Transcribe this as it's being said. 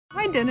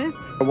Dennis.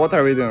 What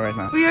are we doing right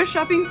now? We are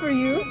shopping for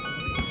you.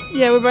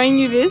 Yeah, we're buying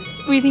you this.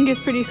 We think it's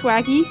pretty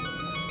swaggy.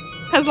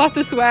 Has lots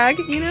of swag,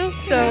 you know?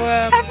 So,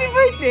 happy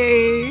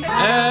birthday!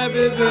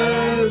 Happy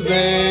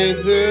birthday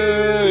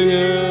to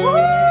you!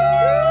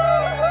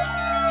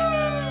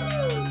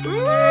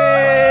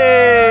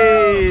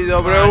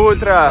 Доброе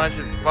утро!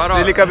 С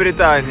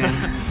Великобритании.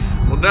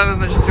 У Дэна,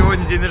 значит,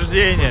 сегодня день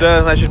рождения.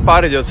 Да, значит,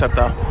 пар идет с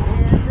рта.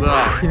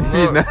 Да.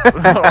 Не видно.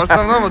 В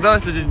основном у Дэна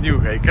сегодня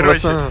днюха. И,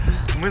 короче,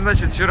 мы,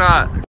 значит,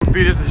 вчера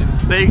купили, значит,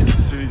 стейк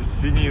с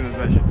свинины,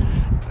 значит.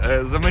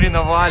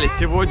 Замариновали.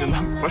 Сегодня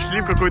нам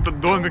пошли в какой-то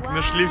домик,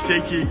 нашли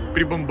всякие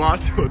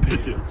прибамбасы вот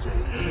эти.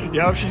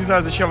 Я вообще не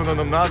знаю, зачем оно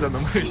нам надо, но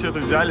мы все это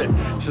взяли.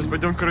 Сейчас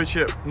пойдем,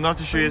 короче, у нас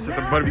еще есть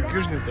эта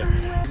барбекюшница.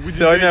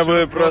 Сегодня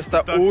будет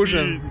просто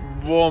ужин.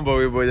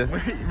 Бомбовый будет.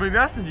 Мы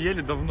мясо не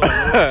ели давно.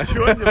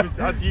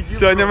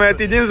 Сегодня мы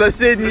отъедим за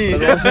все дни.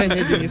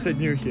 Продолжение Дениса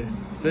днюхи.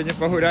 Сегодня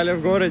погуляли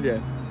в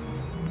городе.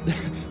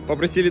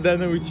 Попросили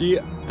Дэна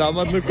уйти. Там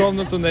одну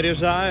комнату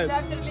наряжают.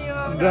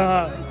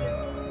 Да.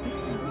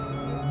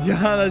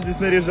 Диана здесь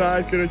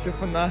наряжает, короче,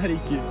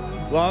 фонарики.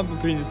 Лампу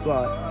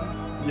принесла.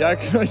 Я,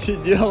 короче,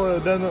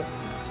 делаю Дэну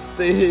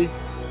стейк.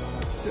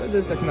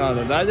 Сегодня так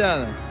надо, да,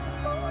 Диана?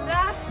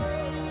 Да.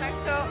 Так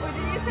что у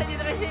Дениса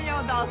день рождения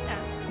удался.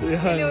 Или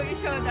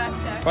еще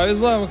удастся.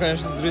 Повезло ему,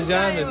 конечно, с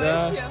друзьями,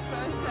 да. Вообще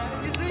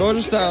просто.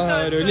 Тоже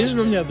самое говорю, лишь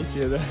бы мне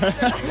такие, да.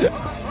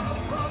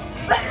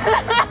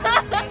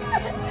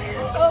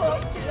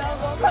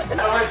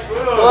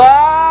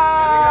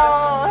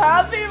 Wow!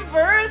 Happy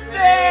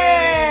birthday!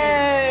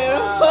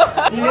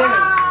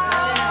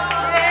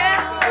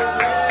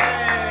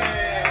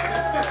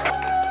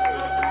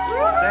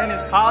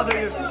 Dennis, how do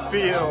you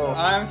feel?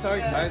 I'm so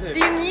excited.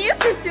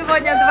 Денису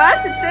сегодня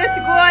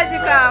 26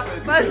 годиков.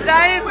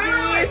 Поздравим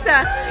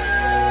Дениса.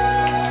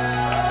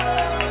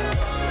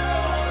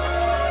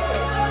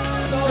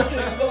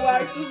 The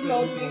wax is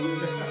melting.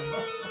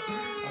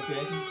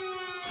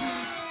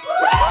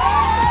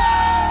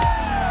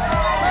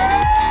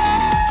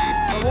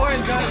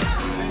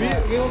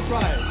 We will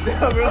try.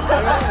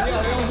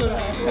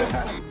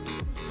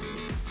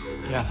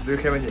 Yeah. Do you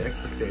have any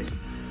expectation?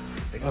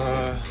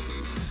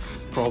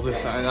 Probably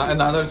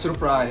another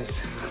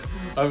surprise.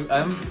 I don't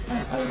know.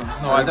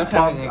 No, I don't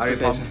have any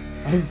expectation.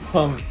 I'm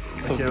pumped.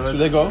 So,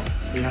 should I go?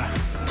 Yeah.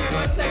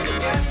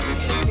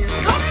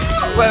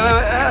 Wait.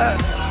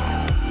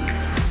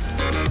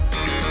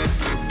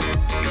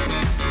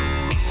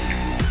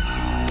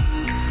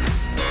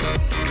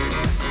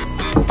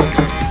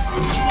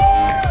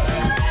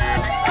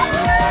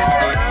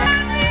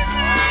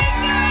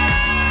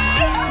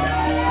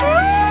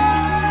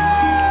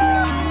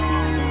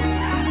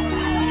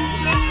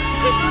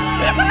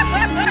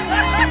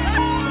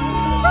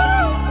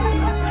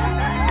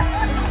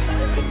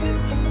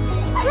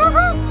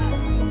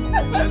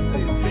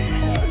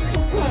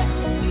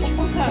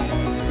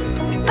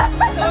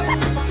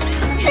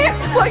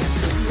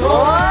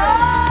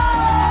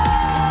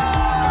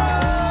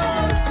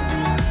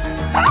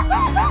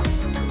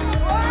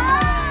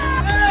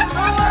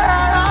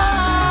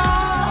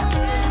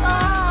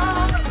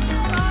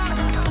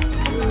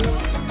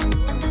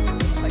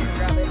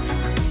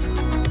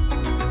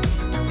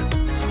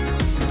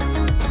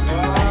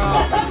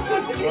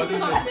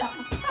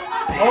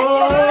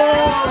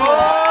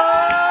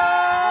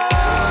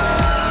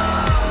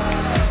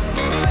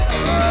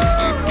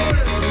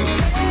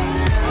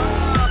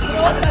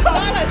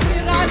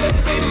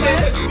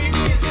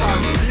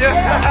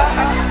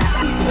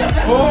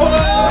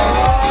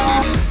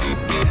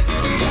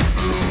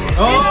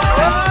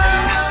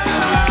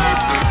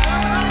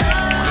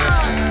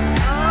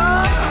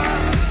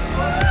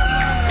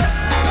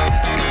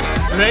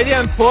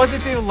 Radiant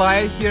positive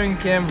light here in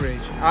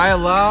Cambridge. I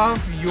love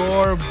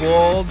your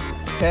bald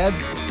head.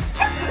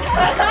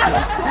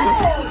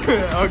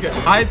 Okay.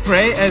 I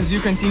pray as you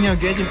continue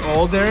getting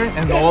older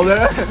and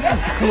older,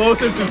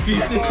 closer to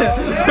 50,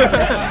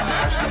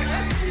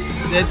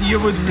 that you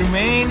would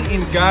remain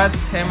in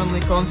God's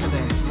heavenly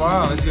confidence.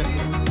 Wow, that's good.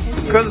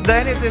 Because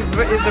Dennis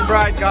is a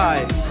bright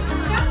guy.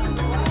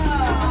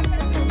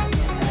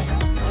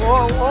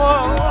 Whoa,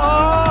 whoa,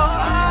 whoa.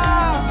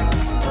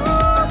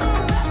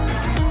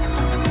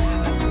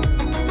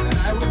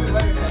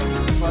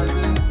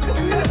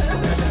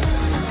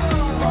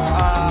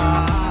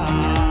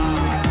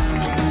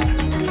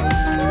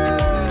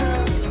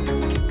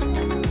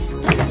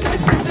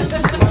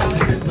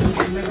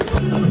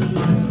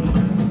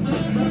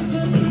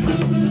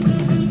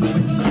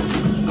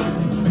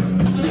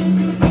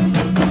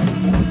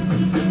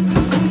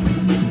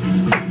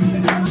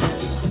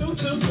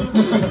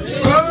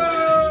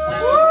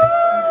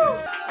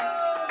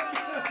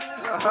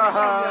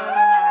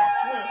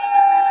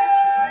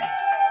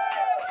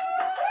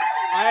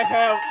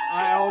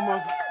 I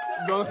almost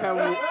don't have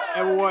a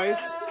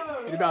voice.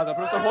 Ребята,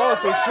 просто голос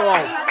ушел.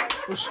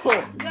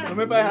 Но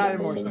мы поиграли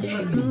мощно.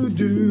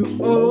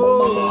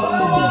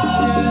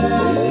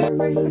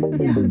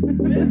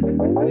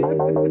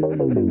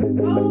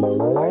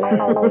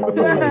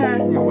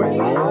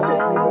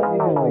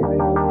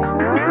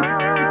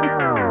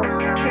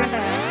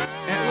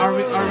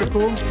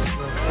 Happy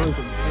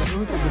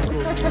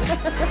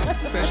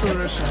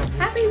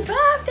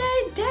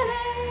birthday,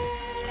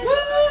 Dennis!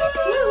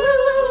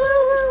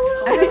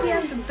 I hope you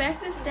have the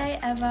bestest day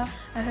ever.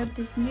 I hope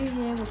this new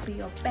year will be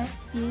your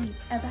best year you've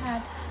ever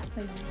had.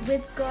 When you're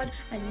with God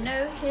and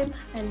know Him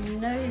and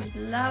know His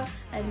love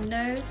and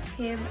know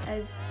Him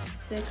as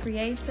the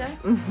Creator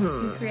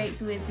who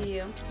creates with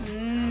you.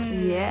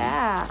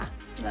 Yeah.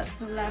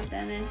 Lots of love,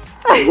 Dennis.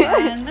 Hey,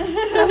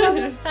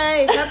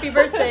 happy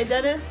birthday,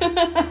 Dennis.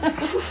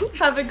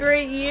 Have a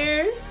great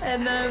year,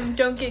 and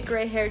don't get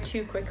gray hair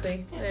too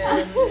quickly.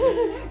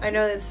 I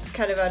know that's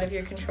kind of out of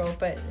your control,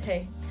 but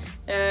hey.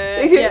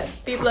 Yeah,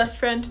 be blessed,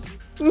 friend.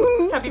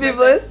 Happy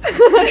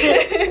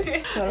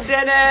birthday.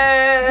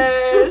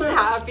 Dennis,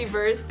 happy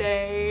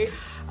birthday.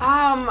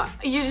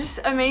 You're just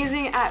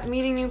amazing at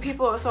meeting new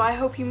people, so I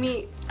hope you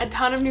meet a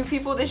ton of new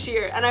people this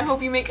year, and I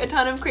hope you make a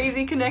ton of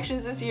crazy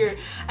connections this year,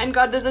 and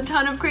God does a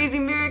ton of crazy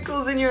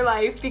miracles in your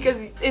life,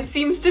 because it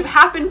seems to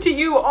happen to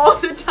you all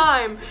the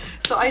time.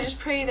 So I just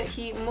pray that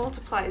He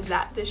multiplies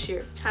that this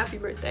year. Happy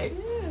birthday.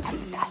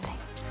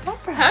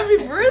 Happy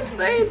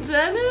birthday,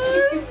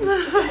 Dennis!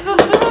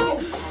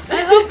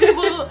 I hope you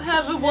will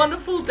have a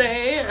wonderful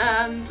day,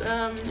 and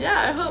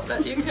yeah, I hope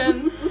that you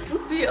can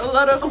see a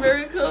lot of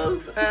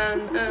miracles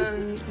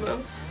and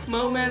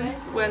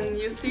moments when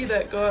you see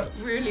that God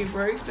really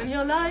works in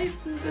your life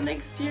the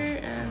next year,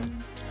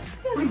 and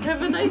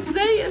have a nice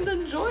day and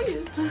enjoy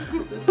it.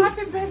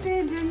 Happy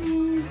birthday,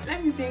 Denise!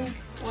 Let me sing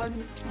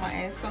one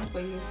my song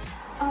for you.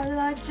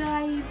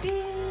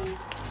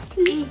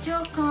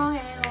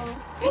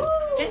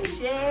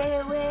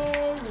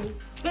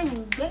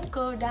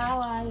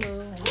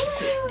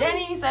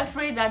 Dennis, I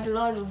pray that the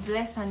Lord will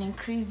bless and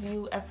increase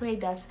you. I pray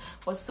that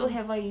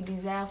whatsoever you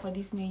desire for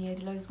this new year,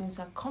 the Lord is going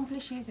to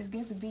accomplish it. It's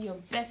going to be your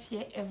best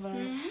year ever.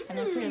 And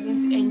I pray you're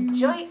going to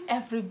enjoy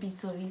every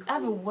bit of it.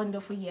 Have a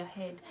wonderful year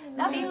ahead.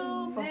 Love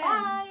you.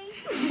 Bye-bye.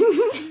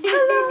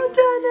 Hello,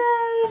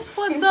 Dennis!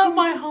 What's up,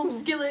 my home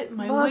skillet,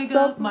 my wig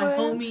up, my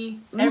homie,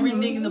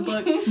 everything in the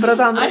book.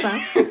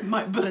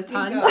 My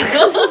bratan.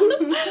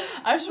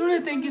 I just want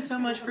to thank you so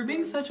much for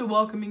being such a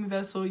welcoming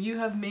vessel. You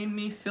have made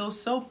me feel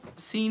so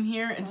seen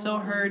here and so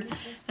heard.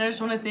 And I just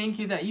want to thank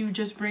you that you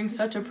just bring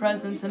such a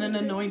presence and an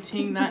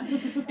anointing that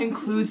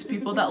includes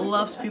people, that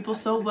loves people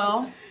so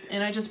well.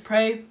 And I just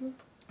pray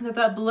that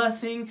that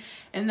blessing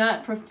and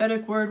that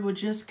prophetic word would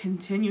just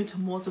continue to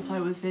multiply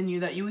within you,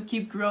 that you would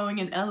keep growing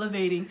and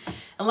elevating,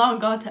 allowing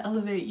God to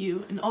elevate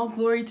you, and all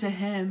glory to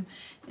Him.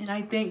 And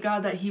I thank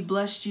God that He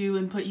blessed you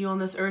and put you on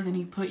this earth, and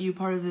He put you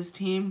part of this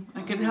team.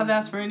 I couldn't have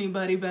asked for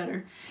anybody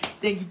better.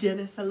 Thank you,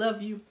 Dennis. I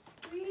love you.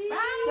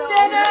 Bye.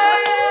 Dennis!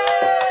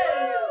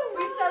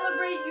 We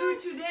celebrate you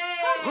today.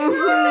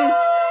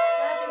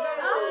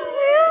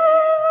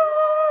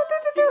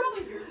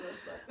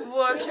 В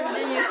общем,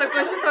 Денис,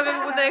 такое чувство,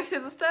 как будто я их все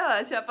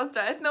заставила тебя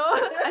поздравить, но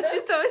от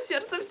чистого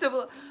сердца все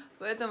было.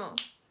 Поэтому,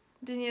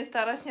 Денис,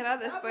 старость не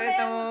радость,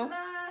 поэтому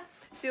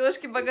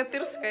силушки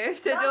богатырская,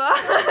 все дела,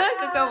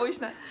 как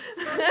обычно.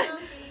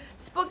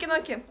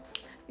 Споки-ноки.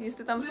 Денис,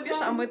 ты там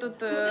спишь, а мы тут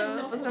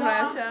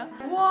поздравляем тебя.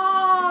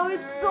 Вау,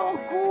 it's so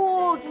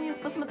cool! Денис,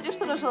 посмотри,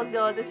 что Рожал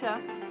сделала для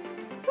тебя.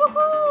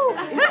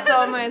 It's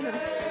so amazing.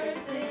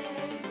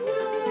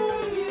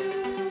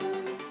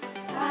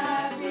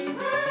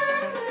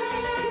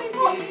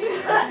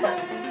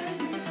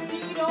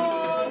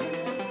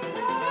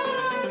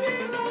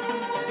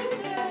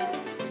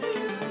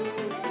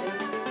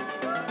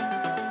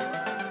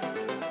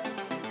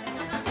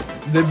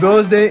 The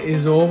birthday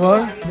is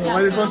over,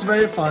 but it was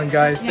very fun,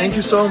 guys. Thank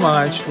you so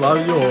much.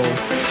 Love you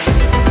all.